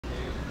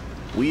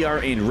We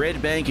are in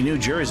Red Bank, New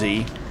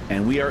Jersey,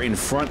 and we are in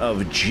front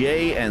of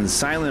Jay and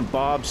Silent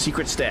Bob's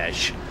Secret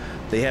Stash.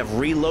 They have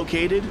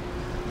relocated.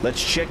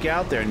 Let's check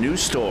out their new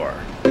store.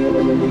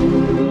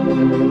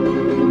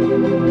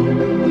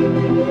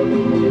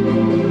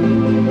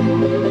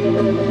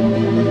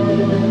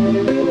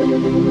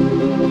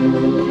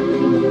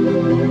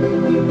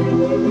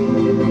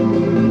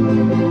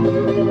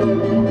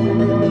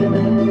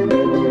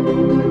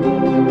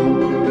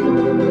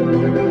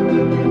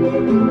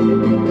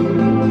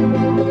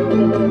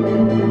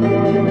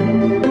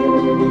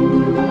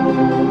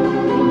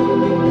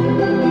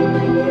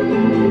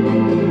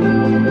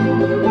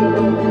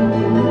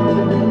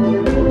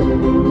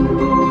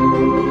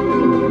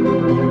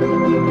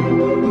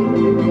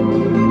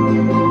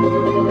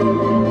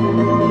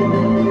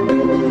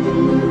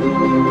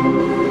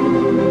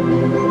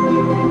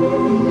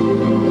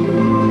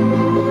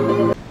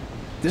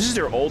 This is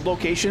their old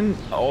location,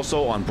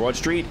 also on Broad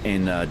Street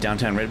in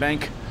downtown Red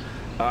Bank.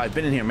 I've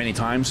been in here many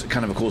times,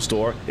 kind of a cool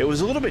store. It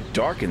was a little bit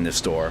dark in this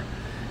store.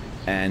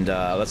 And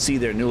let's see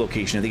their new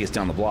location. I think it's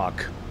down the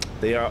block.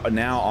 They are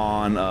now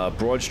on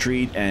Broad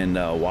Street and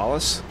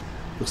Wallace.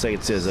 Looks like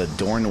it says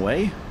Dorn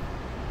Way.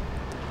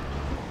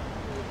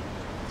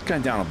 It's kind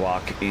of down the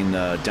block in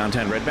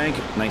downtown Red Bank.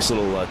 Nice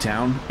little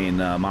town in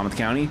Monmouth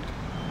County.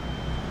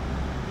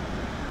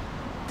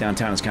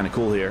 Downtown is kind of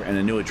cool here. And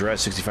the new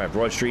address, 65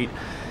 Broad Street.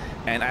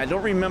 And I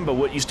don't remember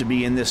what used to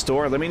be in this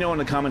store. Let me know in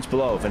the comments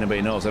below if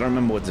anybody knows. I don't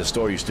remember what this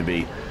store used to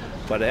be.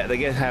 But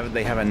they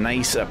have a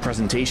nice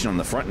presentation on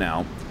the front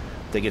now.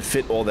 They could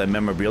fit all their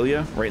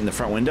memorabilia right in the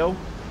front window.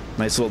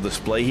 Nice little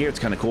display here. It's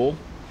kind of cool.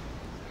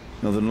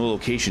 You know, the new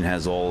location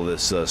has all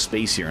this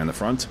space here in the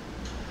front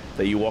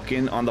that you walk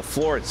in. On the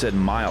floor it said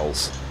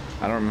Miles.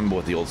 I don't remember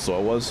what the old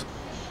store was.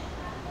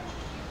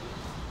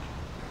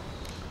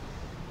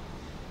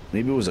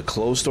 Maybe it was a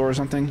clothes store or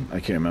something?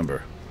 I can't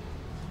remember.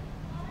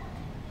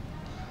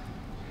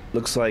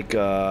 Looks like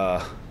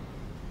some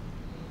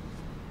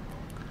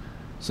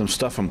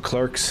stuff from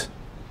Clerks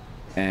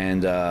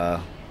and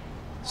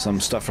some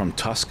stuff from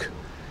Tusk.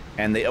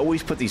 And they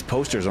always put these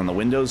posters on the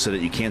windows so that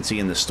you can't see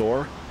in the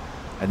store.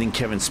 I think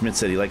Kevin Smith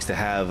said he likes to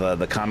have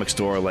the comic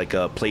store like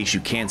a place you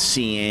can't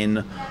see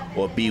in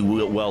or be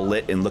well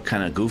lit and look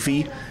kind of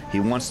goofy. He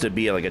wants to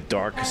be like a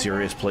dark,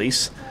 serious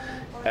place.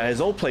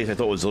 His old place I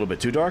thought was a little bit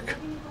too dark.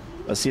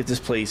 Let's see if this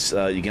place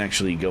you can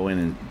actually go in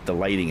and the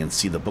lighting and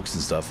see the books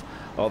and stuff.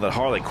 Oh, that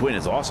Harley Quinn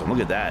is awesome. Look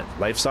at that.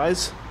 Life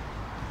size?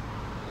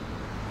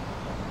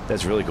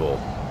 That's really cool.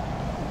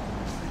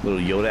 Little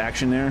Yoda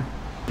action there.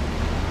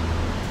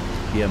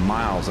 Yeah,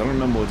 Miles. I don't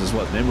remember what this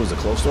was. Maybe it was a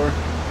clothes store.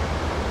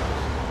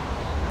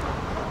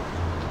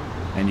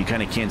 And you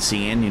kind of can't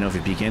see in, you know, if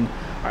you peek in.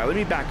 All right, let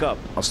me back up.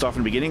 I'll start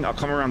from the beginning. I'll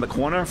come around the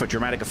corner for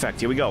dramatic effect.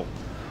 Here we go.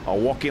 I'll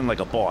walk in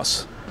like a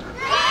boss.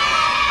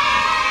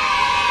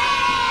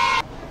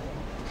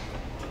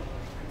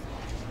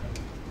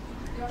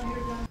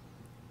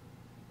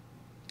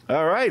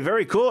 All right,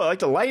 very cool. I like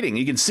the lighting.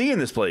 You can see in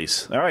this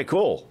place. All right,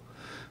 cool.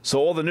 So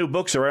all the new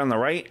books are on the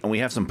right, and we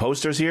have some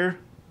posters here.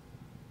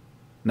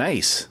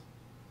 Nice.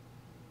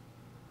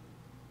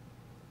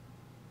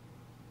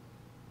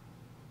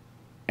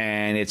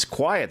 And it's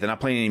quiet. They're not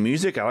playing any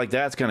music. I like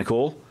that. It's kind of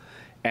cool.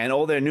 And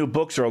all their new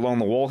books are along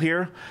the wall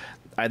here.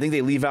 I think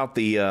they leave out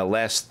the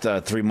last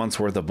 3 months'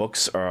 worth of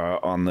books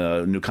on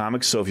the new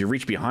comics. So if you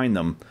reach behind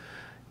them,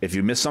 if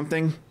you miss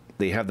something,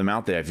 they have them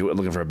out there. If you're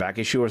looking for a back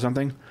issue or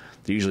something,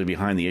 they're usually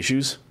behind the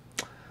issues.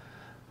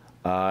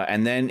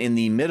 And then in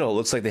the middle, it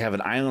looks like they have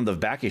an island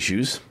of back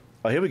issues.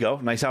 Oh, here we go.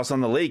 Nice House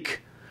on the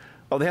Lake.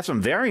 Oh, they have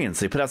some variants.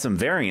 They put out some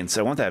variants.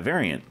 I want that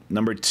variant.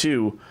 Number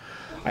 2.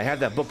 I have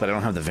that book, but I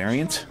don't have the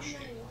variant.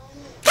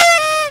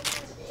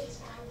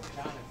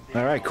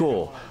 All right,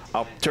 cool.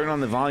 I'll turn on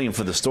the volume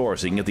for the store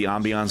so you can get the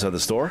ambiance of the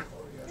store.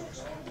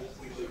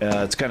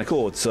 It's kind of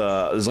cool. It's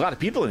there's a lot of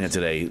people in here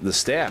today. The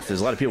staff,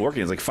 there's a lot of people working.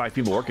 There's like 5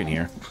 people working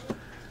here.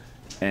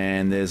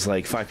 And there's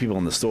like 5 people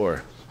in the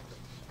store.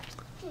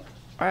 All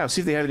right, I'll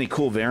see if they have any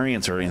cool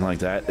variants or anything like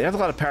that. They have a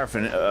lot of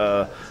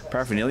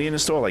paraphernalia in the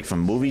store, like from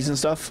movies and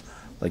stuff,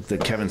 like the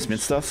Kevin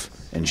Smith stuff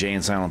and Jay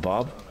and Silent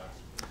Bob.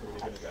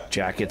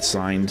 Jackets,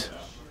 signed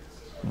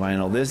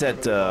vinyl. There's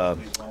that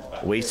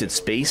Wasted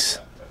Space.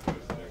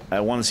 I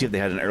want to see if they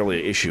had an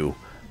earlier issue,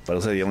 but it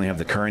looks like they only have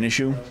the current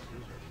issue.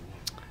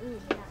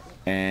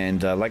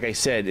 And like I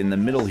said, in the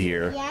middle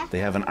here, they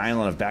have an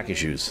island of back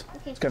issues.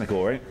 It's kind of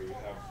cool, right?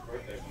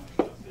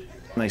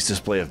 Nice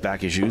display of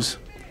back issues.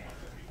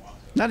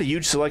 Not a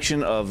huge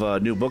selection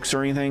of new books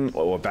or anything,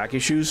 or back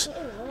issues,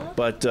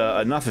 but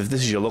enough if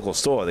this is your local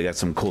store. They got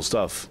some cool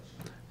stuff.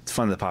 It's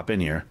fun to pop in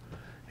here.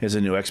 Here's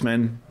a new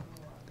X-Men.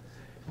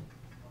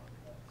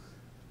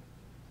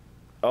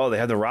 Oh, they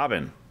have the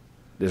Robin.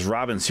 This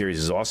Robin series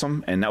is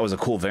awesome, and that was a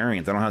cool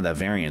variant. I don't have that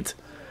variant.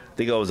 I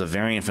think it was a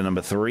variant for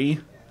number 3.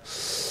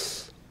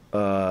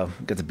 Got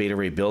the Beta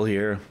Ray Bill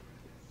here.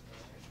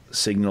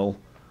 Signal.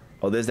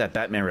 Oh, there's that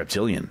Batman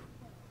Reptilian.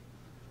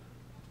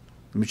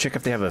 Let me check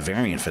if they have a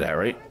variant for that,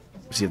 right?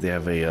 See if they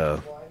have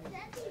a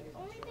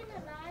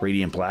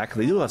Radiant Black.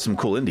 They do have some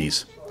cool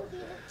indies.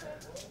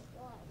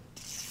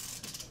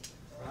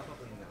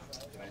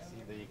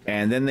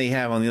 And then they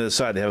have on the other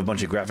side, they have a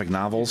bunch of graphic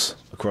novels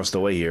across the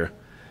way here.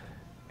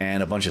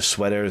 And a bunch of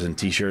sweaters and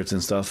t-shirts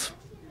and stuff.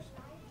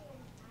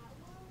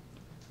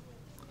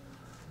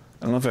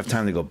 I don't know if I have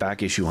time to go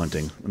back issue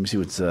hunting. Let me see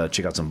what's,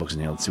 check out some books in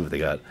here. Let's see what they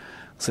got.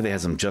 Looks like they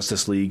have some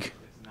Justice League.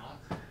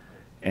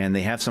 And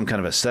they have some kind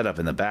of a setup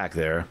in the back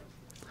there.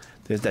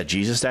 There's that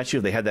Jesus statue.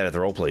 They had that at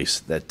their old place.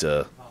 That,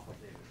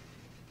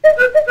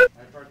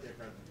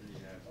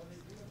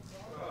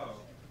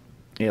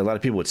 yeah, a lot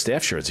of people with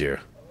staff shirts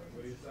here.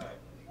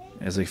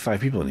 There's like 5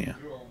 people in here.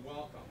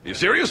 You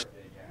serious?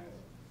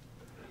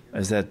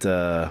 Is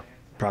that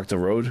Proctor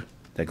Road?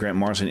 That Grant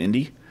Morrison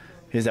indie?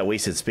 Here's that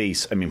Wasted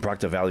Space. I mean,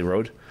 Proctor Valley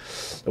Road.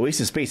 The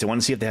Wasted Space. I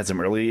want to see if they had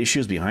some early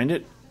issues behind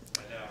it.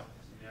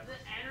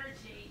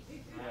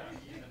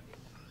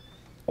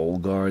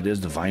 Old Guard.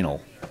 There's the vinyl.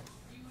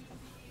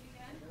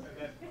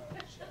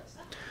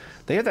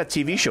 They have that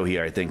TV show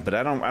here, I think, but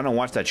I don't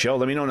watch that show.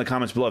 Let me know in the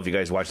comments below if you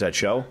guys watch that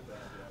show.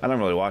 I don't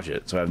really watch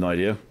it, so I have no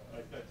idea.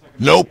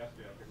 Nope.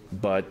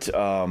 But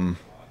oh,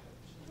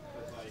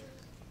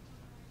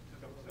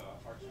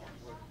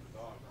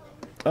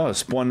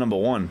 Spawn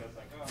 #1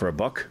 for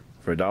 $1,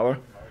 for $1.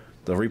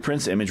 The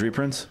reprints, image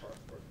reprints.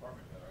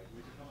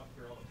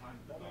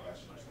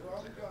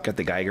 Got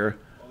the Geiger.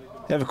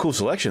 They have a cool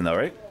selection though,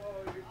 right?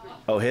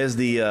 Oh, here's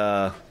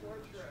the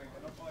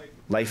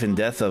Life and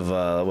Death of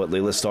what,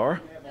 Layla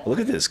Starr. Look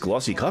at this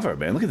glossy cover,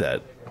 man. Look at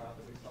that.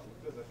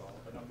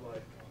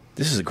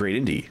 This is a great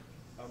indie.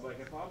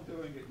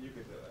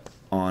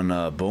 On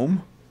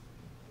Boom.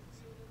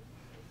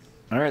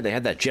 All right, they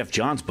had that Jeff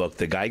Johns book,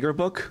 the Geiger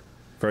book.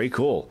 Very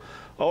cool.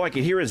 Oh, I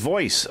can hear his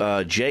voice.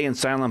 Jay and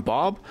Silent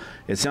Bob.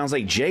 It sounds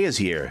like Jay is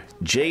here.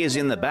 Jay is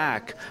in the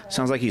back.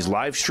 Sounds like he's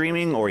live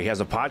streaming or he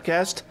has a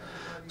podcast.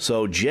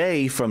 So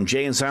Jay from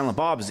Jay and Silent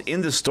Bob is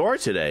in the store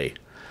today.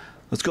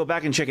 Let's go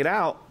back and check it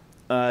out.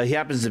 He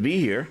happens to be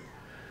here.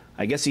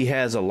 I guess he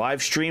has a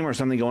live stream or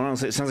something going on.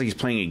 It sounds like he's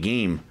playing a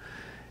game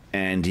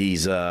and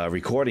he's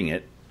recording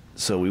it.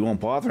 So we won't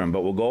bother him,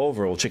 but we'll go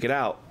over. We'll check it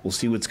out. We'll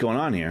see what's going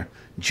on here.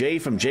 Jay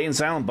from Jay and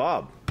Silent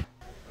Bob.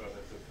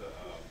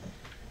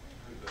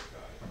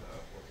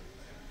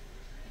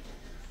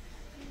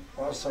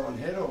 Oh, someone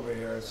hit over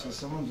here, so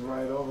someone's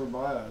right over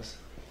by us.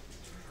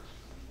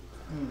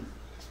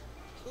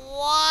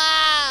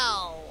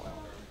 Wow!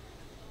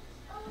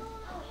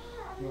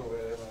 No way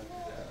they might do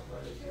that,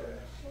 right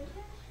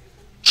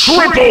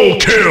Triple there.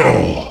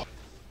 kill!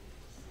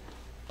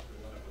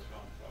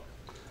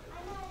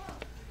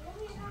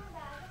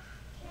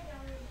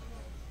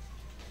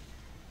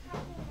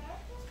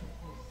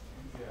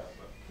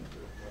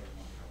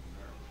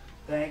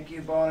 Thank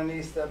you,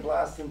 Bonanista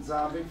Blasting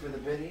Zombie, for the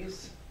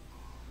biddies.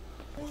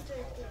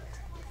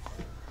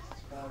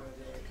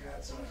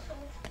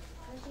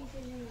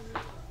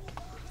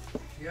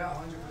 Yeah,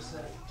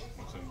 100%.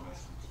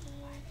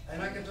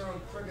 And I can throw a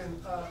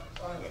friggin'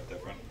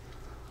 Different.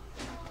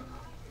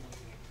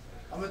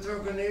 I'm gonna throw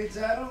grenades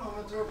at him. I'm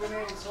gonna throw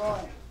grenades on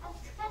him.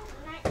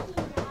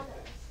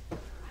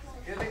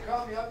 Here they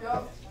come. Yup,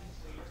 yup.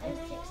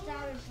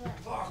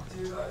 Fuck,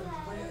 dude. I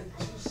waited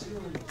too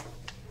soon.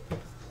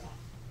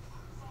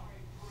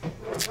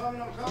 I'm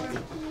coming. I'm coming.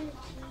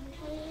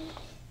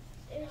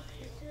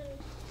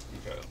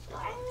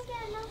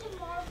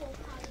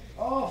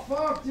 Oh,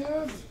 fuck, dude.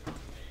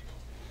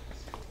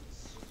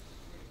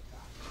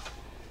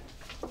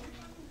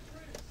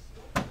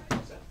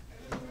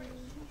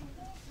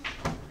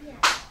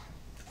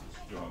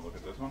 You want to look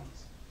at this one?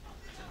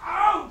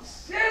 Oh,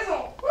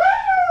 sizzle!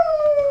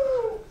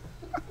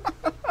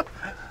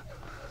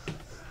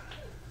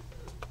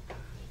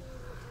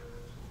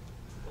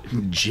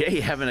 Woo!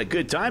 Jay having a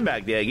good time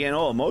back there again,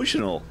 all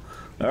emotional.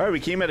 All right, we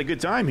came at a good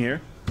time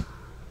here.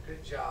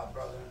 Good job,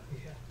 brother.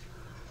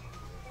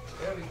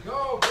 There we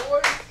go,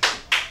 boys.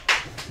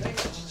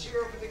 Thanks for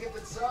cheer for the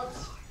gifted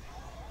subs.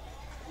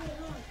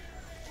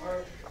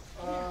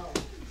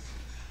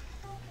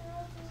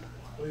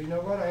 Well, you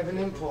know what? I have an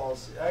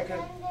impulse. I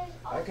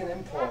can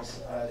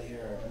impulse out of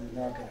here and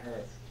not get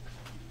hurt.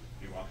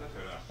 You want this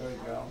or not? There we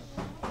go.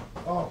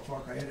 Oh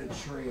fuck! I hit a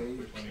tree. Are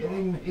you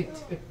kidding me,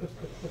 dude?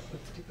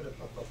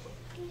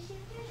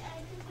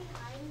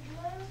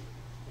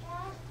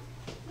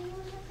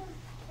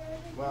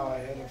 Wow! I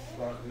hit a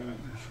fucking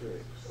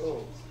tree.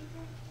 Oh.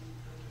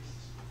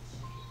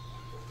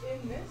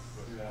 In this?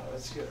 Yeah,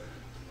 that's good.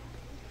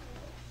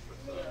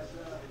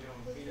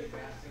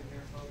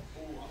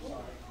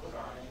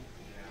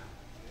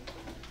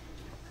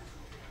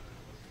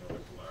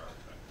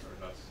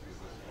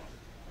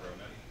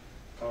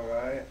 All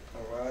right.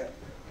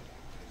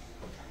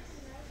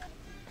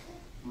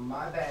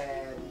 My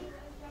bad.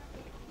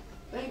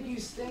 Thank you,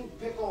 Stink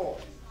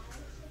Pickle.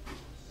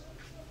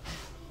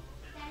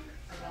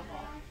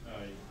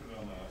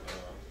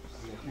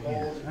 You put it on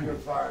Old Good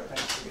Fire.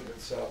 Thanks for giving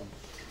it so.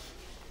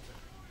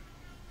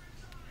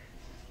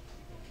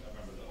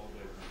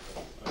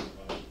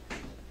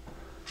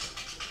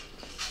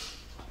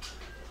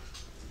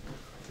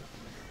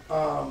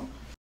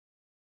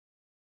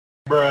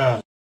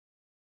 Bruh.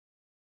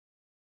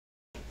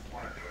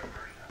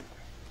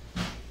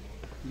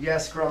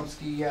 Yes,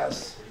 Grumsky,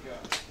 yes.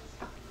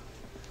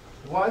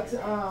 What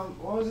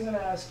was I gonna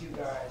ask you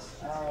guys?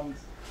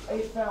 I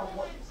found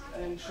what,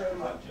 and show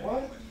my,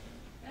 what?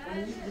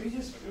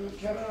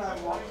 Kevin and I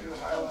walked through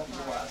Highland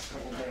the last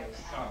couple days.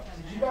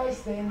 Did you guys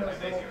stay in those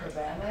little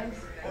cabanas?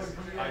 Or did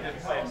you I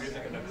didn't play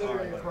music in the car,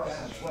 literally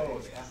across the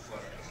place?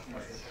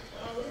 Well,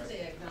 they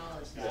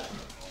acknowledge that.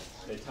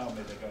 They tell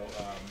me they go,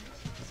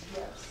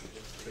 Yes.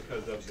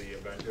 because of the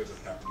Adventures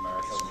of Captain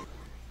America.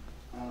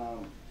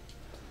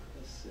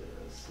 Let's see.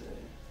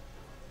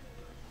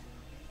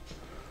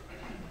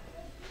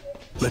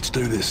 Let's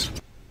do this.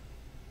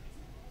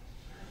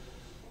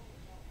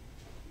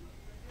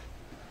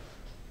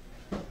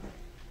 It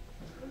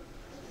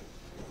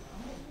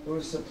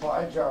was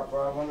supply drop,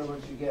 bro. I wonder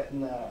what you get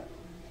in that.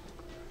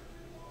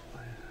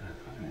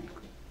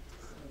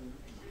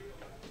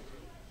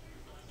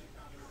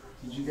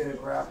 Did you get a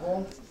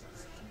grapple?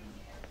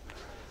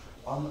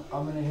 I'm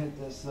gonna hit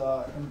this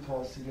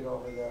impulse to get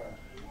over there.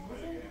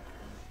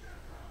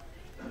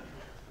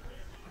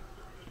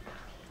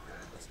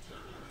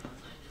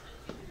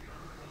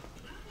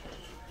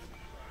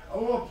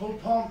 Oh, pull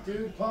pump,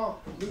 dude, pump,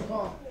 blue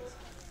pump.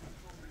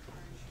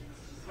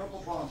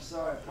 Purple pump,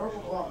 sorry,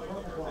 purple pump.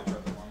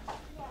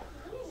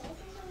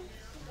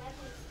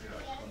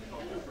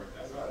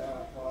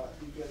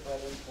 You get that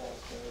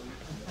impulse, baby.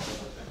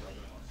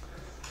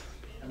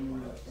 I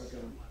mean, that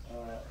freaking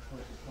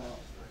purple pump.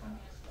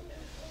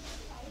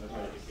 That's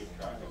how you can keep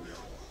track of your.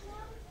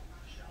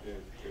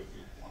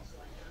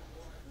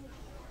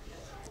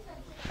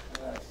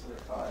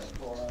 Alright,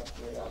 pull up,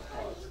 straight up.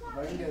 If I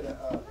can get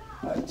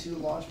 2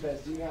 launch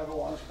pads, do you have a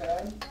launch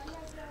pad?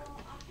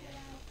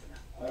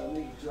 Let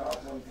me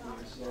drop one for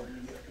you so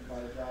you get by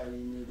the value you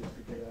need it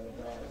to get out of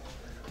Dodge.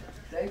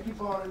 Thank you,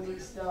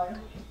 Bonanista.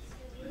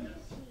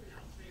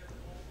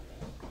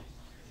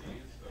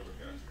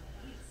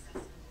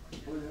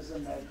 Oh, there's a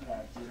med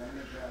pack, dude. I'm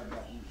gonna grab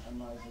that and I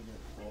might as well get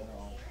full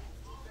health.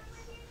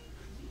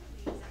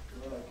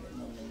 We're like getting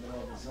in the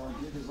middle of the zone.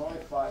 Dude, there's only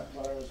 5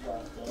 players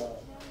left.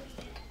 What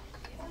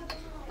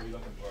are you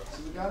looking for? So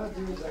what we gotta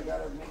do is I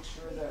gotta make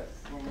sure that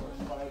when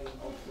we're fighting,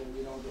 hopefully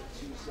we don't get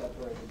too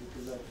separated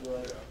because I feel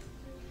like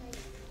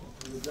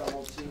the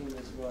double team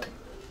is what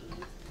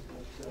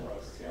will kill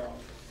us. So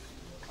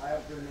I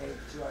have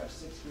grenades too. I have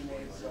 6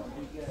 grenades. So if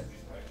we get,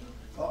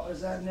 oh,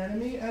 is that an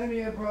enemy?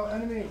 Enemy, bro,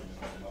 enemy.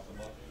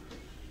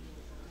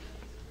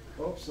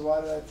 Oops. So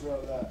why did I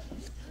throw that?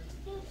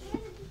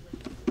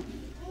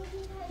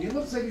 He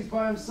looks like he's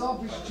by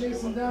himself. We should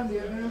chase him down. Do you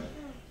have him?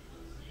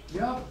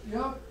 Yup,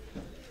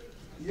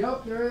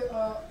 there,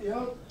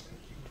 yup.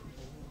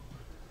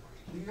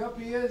 Yup,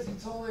 he is. He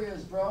totally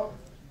is, bro.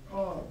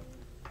 Oh.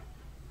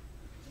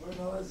 Where the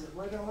hell is it?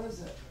 Where the hell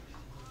is it?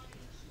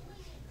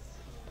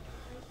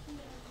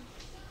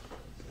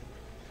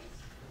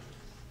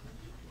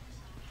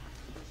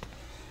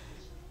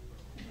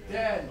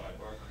 Dead.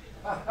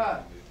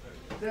 Haha.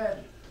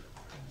 Dead.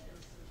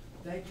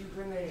 Thank you,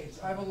 grenades.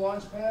 I have a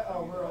launch pad.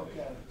 Oh, we're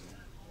okay.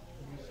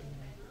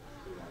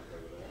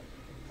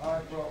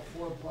 Alright, bro.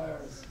 4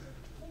 players.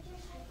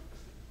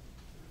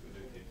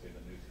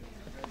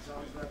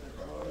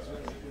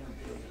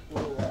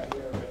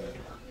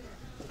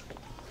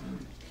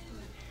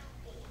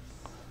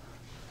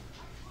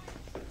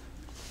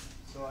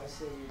 So I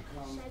say you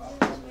come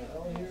up on the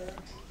hill here.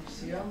 You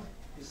see him?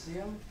 You see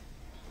him?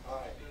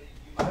 Alright.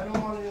 I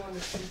don't want anyone to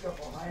sneak up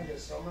behind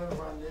us, so I'm going to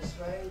run this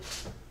way.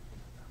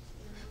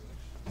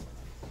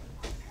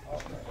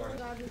 Okay.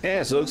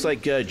 Yeah, so it looks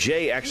like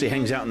Jay actually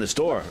hangs out in the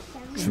store.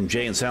 It's from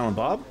Jay and Silent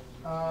Bob.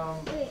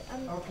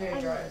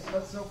 Okay, guys,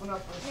 let's open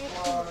up the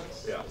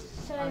squads. Yeah.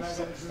 So I have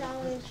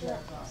 $6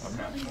 left.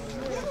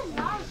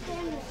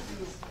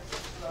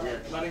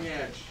 We're cutting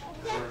edge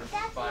for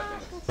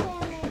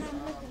 5 minutes.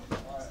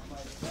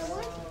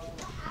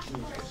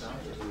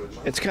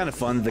 It's kind of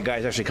fun. The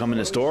guys actually come in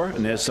the store,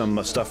 and there's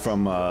some stuff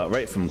from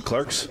from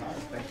Clerks,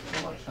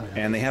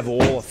 and they have a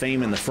wall of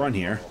fame in the front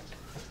here.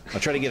 I'll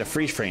try to get a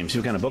freeze frame, see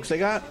what kind of books they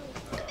got.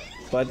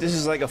 But this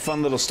is like a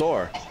fun little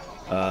store.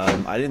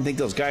 I didn't think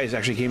those guys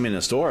actually came in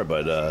the store,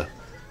 but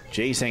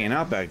Jay's hanging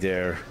out back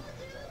there,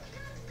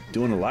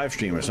 doing a live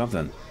stream or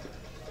something.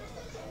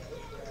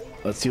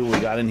 Let's see what we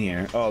got in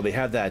here. Oh, they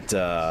have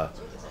that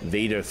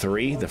Vader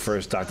 3, the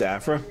first Dr.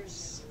 Aphra.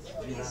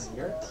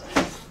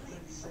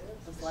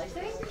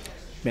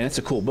 Man, that's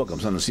a cool book. I'm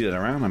starting to see that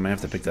around. I might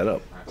have to pick that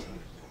up.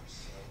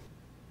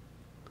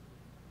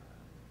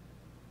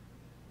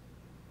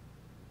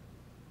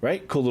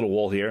 Right? Cool little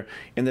wall here.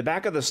 In the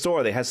back of the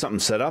store, they had something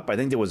set up. I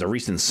think there was a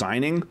recent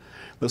signing.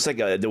 Looks like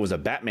there was a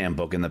Batman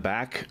book in the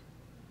back,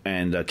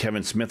 and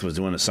Kevin Smith was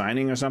doing a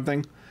signing or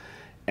something.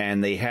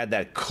 And they had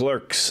that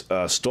Clerks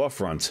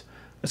storefront.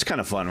 It's kind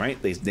of fun, right?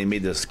 They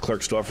made this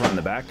Clerks storefront in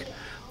the back.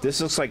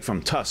 This looks like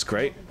from Tusk,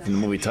 right? From the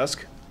movie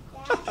Tusk.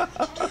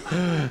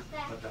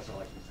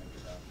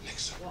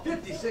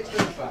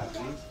 56.35. All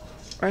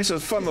right, so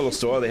it's a fun little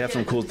store. They have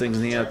some cool things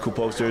in here, cool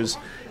posters,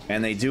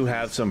 and they do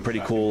have some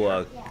pretty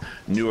cool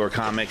newer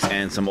comics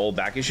and some old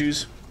back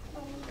issues.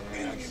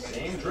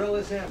 Same drill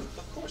as him.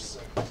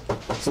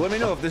 So let me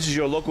know if this is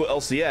your local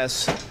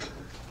LCS.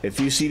 If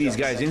you see these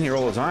guys in here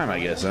all the time, I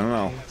guess. I don't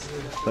know.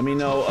 Let me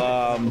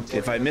know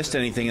if I missed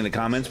anything in the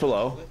comments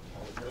below.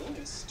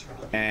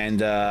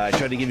 And I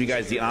tried to give you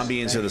guys the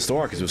ambience of the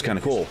store because it was kind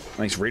of cool.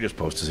 Nice Raiders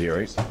posters here,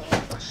 right?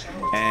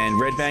 And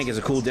Red Bank is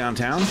a cool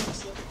downtown.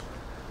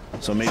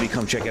 So maybe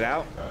come check it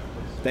out.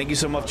 Thank you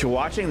so much for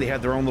watching. They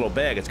have their own little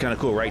bag. It's kind of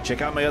cool, right?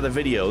 Check out my other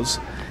videos.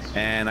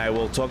 And I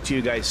will talk to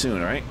you guys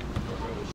soon, all right?